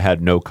fact that I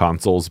had no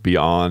consoles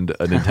beyond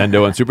a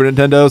Nintendo and Super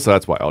Nintendo, so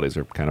that's why all these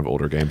are kind of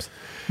older games.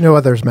 No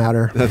others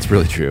matter. That's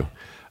really true.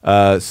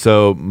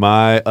 So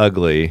my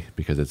ugly,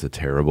 because it's a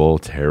terrible,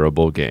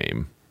 terrible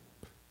game,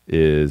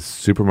 is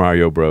Super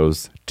Mario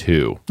Bros.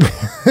 2.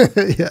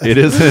 It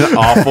is an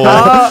awful...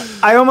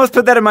 I almost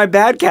put that in my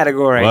bad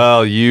category.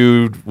 Well,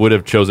 you would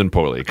have chosen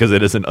poorly, because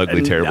it is an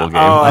ugly, terrible game.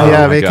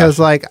 Yeah, my because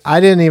gosh. I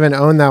didn't even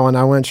own that one.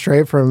 I went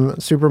straight from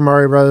Super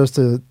Mario Bros.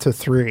 to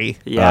 3.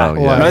 Yeah, Oh,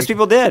 yeah. most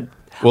people did.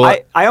 Well,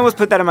 I almost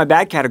put that in my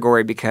bad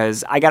category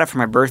because I got it for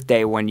my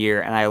birthday one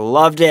year, and I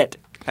loved it.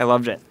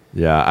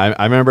 Yeah,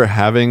 I remember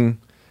having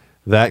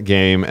that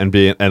game and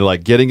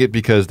getting it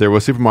because there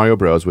was Super Mario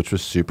Bros., which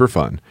was super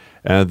fun.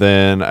 And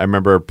then I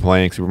remember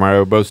playing Super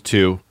Mario Bros.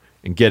 2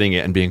 and getting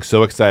it and being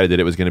so excited that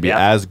it was going to be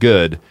as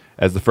good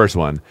as the first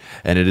one,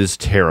 and it is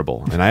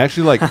terrible. And I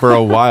actually for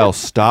a while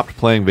stopped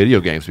playing video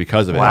games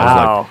because of it. I was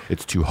Wow. like,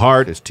 it's too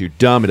hard, it's too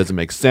dumb, it doesn't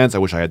make sense. I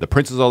wish I had the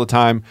princess all the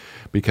time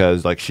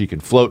because she can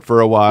float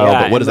for a while,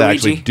 Yeah, but what does and that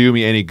actually Luigi. do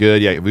me any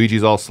good? Yeah,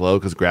 Luigi's all slow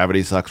because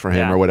gravity sucks for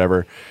him Yeah. or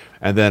whatever.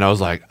 And then I was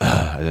like,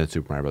 ugh. And then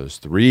Super Mario Bros.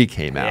 3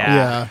 came out.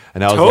 Yeah.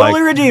 And I was Totally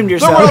like, redeemed the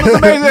yourself. world is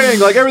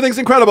amazing. Everything's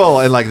incredible.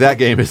 And that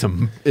game is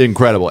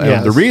incredible. And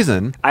Yes. the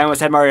reason, I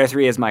almost had Mario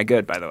 3 as my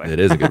good, by the way. it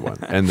is a good one.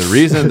 And the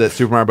reason that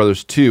Super Mario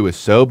Bros. 2 is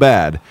so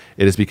bad,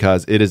 it is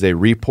because it is a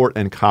report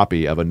and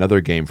copy of another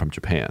game from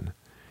Japan.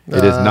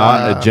 It is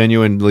not a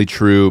genuinely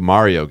true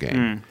Mario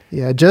game.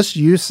 Yeah, just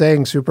you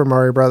saying Super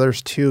Mario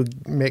Brothers 2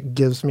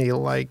 gives me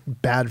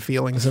bad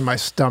feelings in my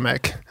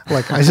stomach.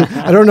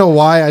 I don't know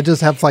why. I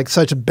just have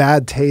such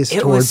bad taste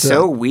It towards was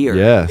so weird.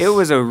 Yes. It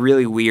was a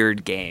really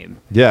weird game.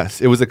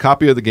 Yes, it was a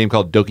copy of the game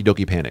called Doki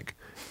Doki Panic.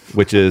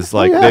 which is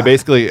like yeah. they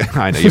basically.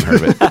 I know you've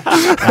heard of it,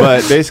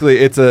 but basically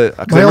it's a.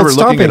 'Cause I My old remember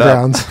looking stomping it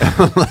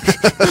up.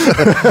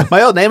 grounds.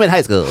 My old name in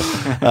high school.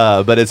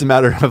 But it's a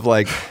matter of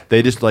like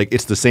they just like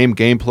it's the same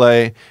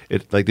gameplay.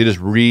 It like they just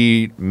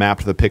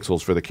remapped the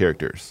pixels for the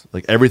characters.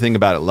 Like everything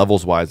about it,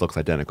 levels wise, looks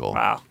identical.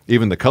 Wow.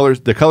 Even the colors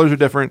are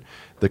different.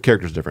 The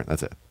characters are different.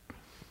 That's it.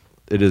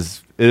 It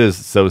is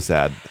so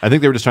sad. I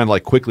think they were just trying to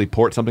like quickly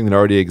port something that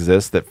already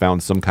exists that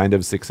found some kind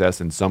of success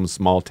in some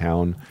small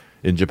town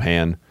in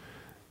Japan.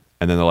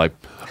 And then they're like,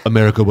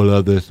 America will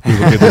love this. We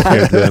will give this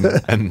here to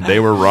them. And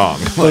they were wrong.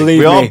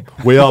 Believe me.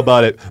 We all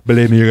bought it.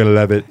 Believe me, you're going to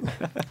love it.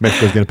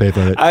 Mexico's going to pay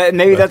for it.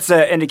 Maybe that's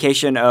an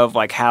indication of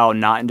like how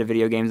not into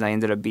video games I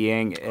ended up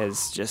being.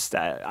 Is just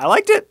I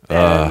liked it.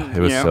 And, It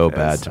was you know, so it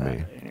bad was, to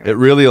me. anyway. It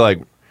really like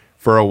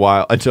for a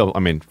while,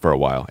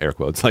 air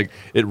quotes, like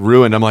it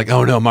ruined. I'm like,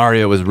 oh no,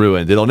 Mario was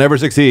ruined. It'll never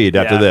succeed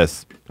after Yeah.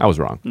 this. I was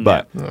wrong.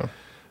 But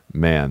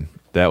man,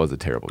 that was a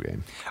terrible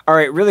game. All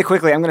right, really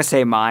quickly, I'm going to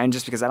say mine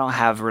just because I don't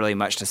have really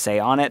much to say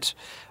on it.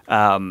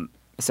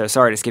 So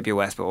sorry to skip you,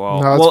 Wes, but No,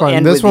 it's we'll fine.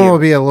 end This with one you. will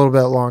be a little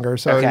bit longer,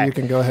 so Okay. you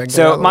can go ahead and get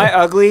So out of the my way.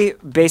 ugly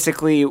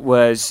basically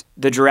was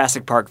the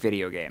Jurassic Park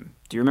video game.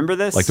 Do you remember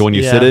this? Like the one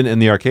you Yeah. sit in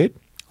the arcade?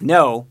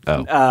 No.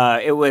 Oh.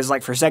 It was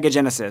like for Sega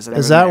Genesis.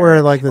 Is that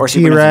where like the Or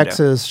Super T-Rex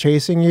Nintendo. is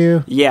chasing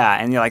you?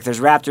 Yeah, and like there's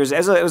raptors.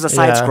 It was a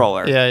side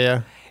scroller.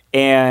 Yeah.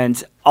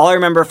 And all I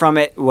remember from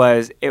it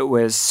was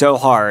so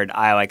hard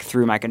I like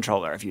threw my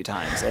controller a few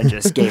times and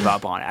just gave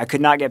up on it. I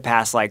could not get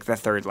past like the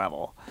third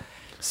level.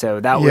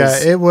 So that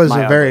was It was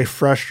my a very ugly.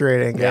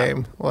 frustrating Yeah.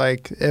 game.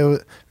 Like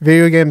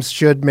video games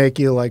should make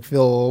you like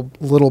feel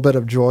a little bit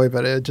of joy,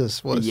 but it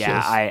just was. Yeah,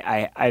 just,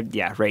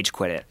 I rage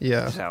quit it.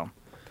 Yeah. So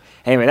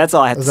anyway, that's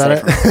all I had Is to say.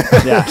 that for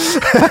it.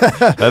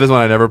 Yeah, That is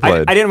one I never I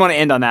played. didn't want to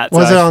end on that.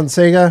 was so it I- on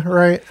Sega?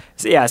 Right.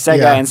 So yeah, Sega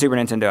Yeah. and Super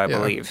Nintendo, I Yeah.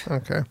 believe.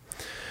 Okay.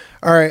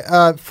 All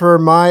right. For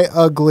my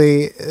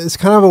ugly, it's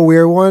kind of a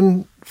weird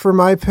one for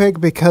my pick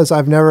because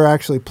I've never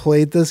actually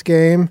played this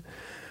game.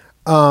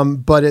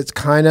 But it's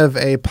kind of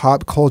a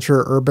pop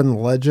culture urban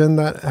legend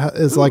that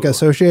is like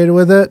associated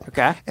with it.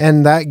 Okay.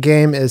 And that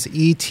game is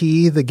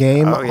E.T., the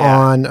game Oh, yeah.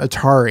 on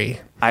Atari.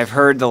 I've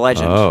heard the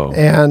legend. Oh.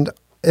 And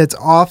it's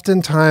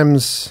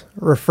oftentimes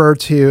referred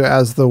to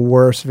as the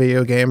worst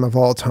video game of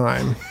all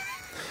time.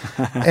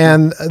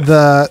 And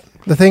the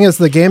thing is,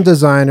 the game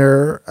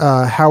designer,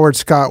 Howard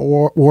Scott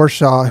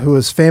Warshaw, who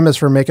is famous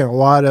for making a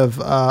lot of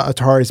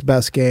Atari's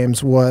best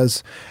games,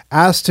 was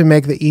asked to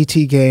make the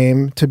E.T.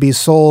 game to be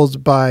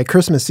sold by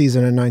Christmas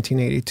season in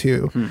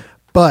 1982.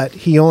 But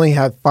he only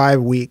had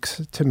 5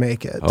 weeks to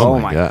make it. Oh, Oh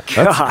my my God.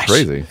 gosh. That's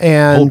crazy.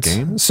 And Whole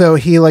game? so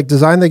he like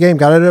designed the game,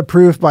 got it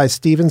approved by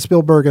Steven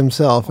Spielberg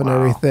himself and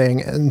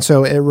everything. And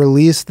so it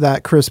released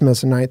that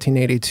Christmas in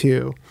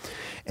 1982.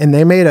 And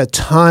they made a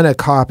ton of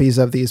copies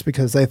of these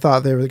because they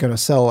thought they were going to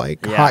sell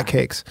like Yeah.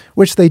 hotcakes,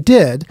 which they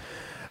did.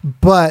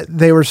 But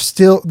they weren't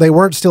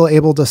still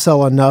able to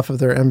sell enough of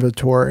their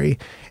inventory.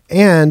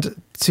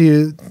 And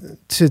to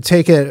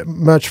take it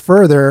much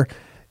further,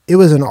 it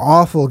was an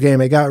awful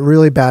game. It got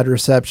really bad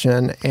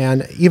reception,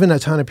 and even a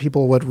ton of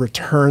people would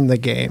return the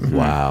game.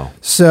 Wow.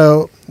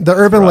 So the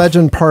urban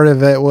legend part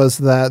of it was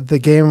that the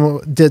game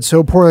did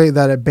so poorly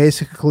that it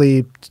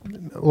basically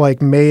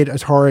like made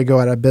Atari go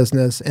out of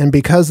business. And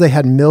because they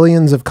had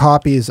millions of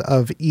copies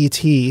of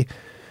E.T.,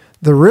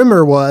 the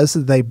rumor was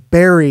that they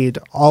buried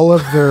all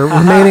of their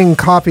remaining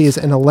copies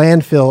in a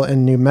landfill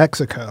in New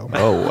Mexico.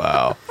 Oh,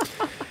 wow.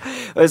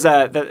 It was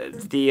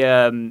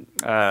the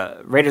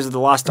Raiders of the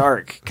Lost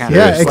Ark kind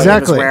Yeah, of like in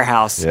exactly. this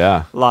warehouse,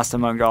 Yeah. lost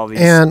among all these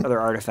And- other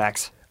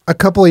artifacts. A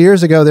couple of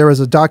years ago, there was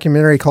a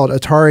documentary called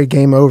Atari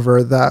Game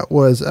Over that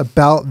was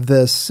about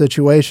this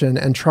situation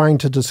and trying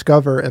to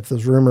discover if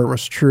this rumor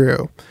was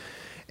true.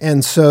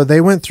 And so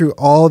they went through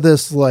all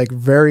this like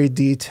very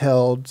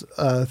detailed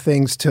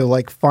things to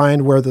like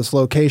find where this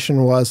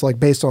location was, like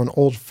based on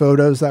old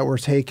photos that were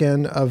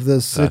taken of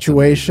this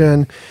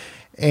situation.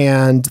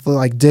 And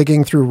like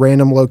digging through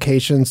random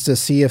locations to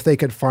see if they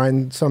could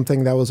find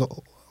something that was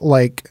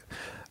like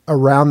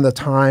around the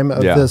time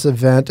of Yeah. this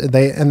event.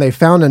 They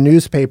found a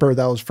newspaper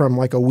that was from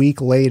like a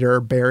week later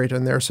buried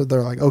in there. So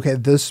they're like, okay,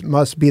 this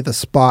must be the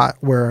spot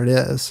where it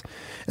is.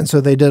 And so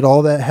they did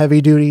all that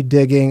heavy duty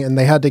digging, and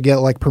they had to get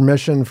like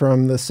permission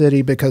from the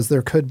city because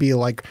there could be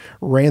like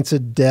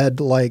rancid, dead,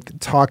 like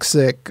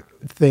toxic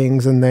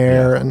things in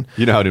there. And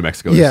You know how New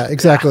Mexico is. yeah,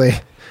 exactly.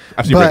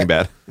 I've seen Breaking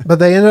Bad. But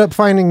they ended up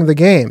finding the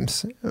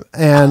games.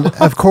 And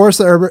of course,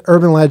 the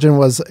urban legend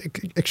was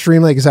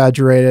extremely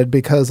exaggerated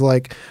because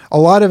like a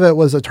lot of it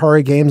was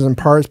Atari games in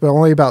parts, but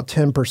only about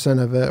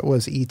 10% of it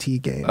was ET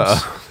games.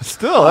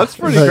 Still, that's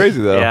pretty But-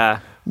 crazy, though. Yeah. I love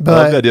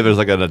But the idea there's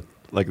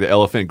like the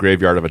elephant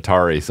graveyard of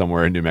Atari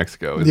somewhere in New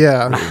Mexico. It's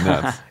Yeah. pretty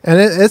nuts. and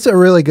it's a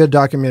really good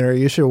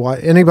documentary. You should watch.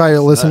 Anybody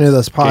listening to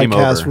this Game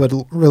podcast Over.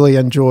 would really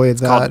enjoy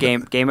that.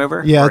 Called Game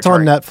Over? Yeah, Or it's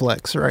on Atari?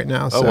 Netflix right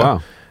now. Oh, So,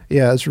 wow.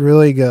 yeah, it's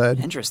really good.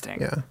 Interesting.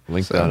 Yeah.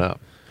 Link So- that up.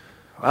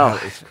 Well,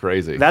 It's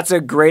crazy. that's a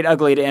great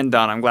ugly to end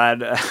on. I'm glad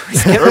we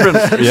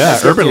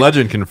skipped urban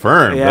legend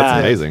confirmed. Yeah. That's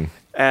amazing.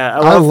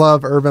 I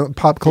love urban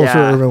pop culture,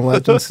 urban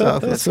legend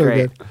stuff. It's so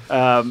great. good.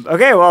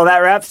 Okay, well, that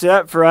wraps it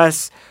up for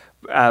us.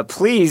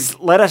 Please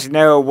let us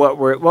know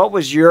what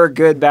was your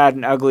good, bad,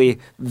 and ugly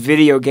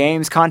video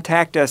games.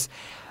 Contact us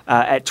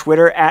at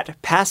Twitter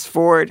at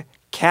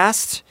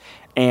PassForwardCast,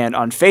 and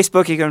on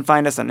Facebook you can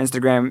find us. On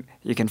Instagram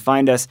you can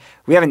find us.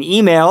 We have an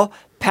email,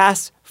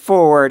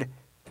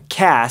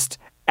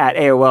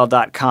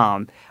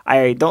 passforwardcast@aol.com.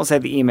 I don't say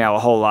the email a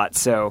whole lot,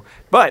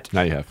 but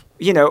Now you have.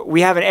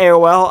 we have an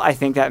AOL. I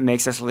think that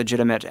makes us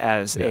legitimate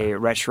as a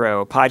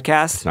retro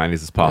podcast.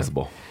 90s is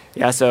possible.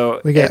 Yeah,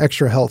 so We get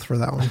extra health for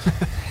that one.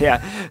 yeah.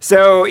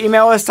 So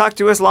email us, talk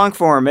to us long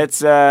form.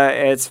 It's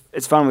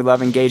fun. We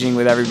love engaging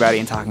with everybody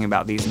and talking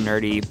about these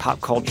nerdy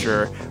pop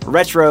culture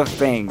retro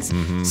things.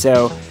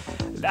 So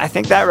I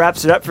think that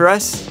wraps it up for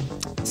us.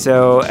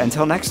 So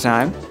until next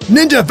time,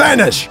 Ninja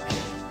vanish!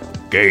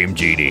 Game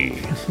GD.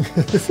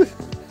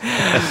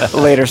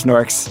 later,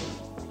 Snorks.